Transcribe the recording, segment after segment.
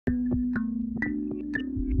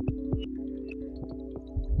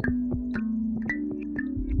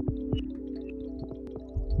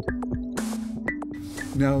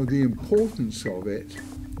Now, the importance of it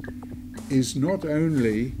is not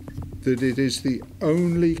only that it is the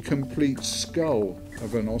only complete skull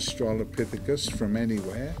of an Australopithecus from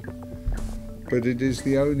anywhere, but it is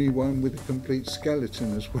the only one with a complete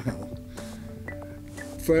skeleton as well.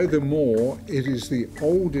 Furthermore, it is the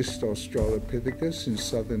oldest Australopithecus in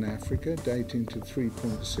southern Africa, dating to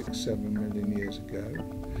 3.67 million years ago.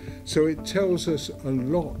 So it tells us a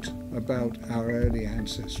lot about our early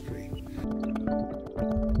ancestry.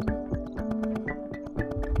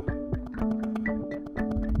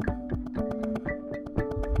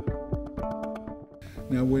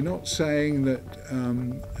 Now, we're not saying that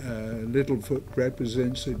Littlefoot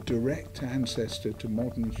represents a direct ancestor to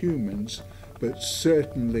modern humans, but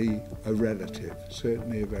certainly a relative,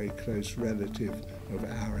 certainly a very close relative of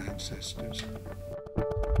our ancestors.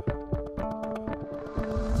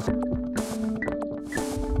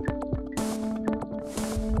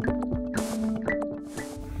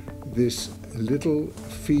 This little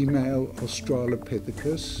female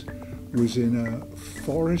Australopithecus was in a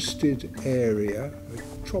forested area,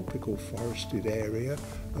 a tropical forested area,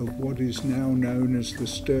 of what is now known as the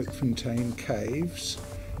Sterkfontein Caves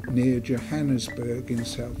near Johannesburg in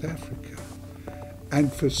South Africa.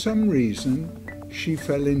 And for some reason, she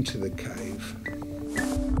fell into the cave.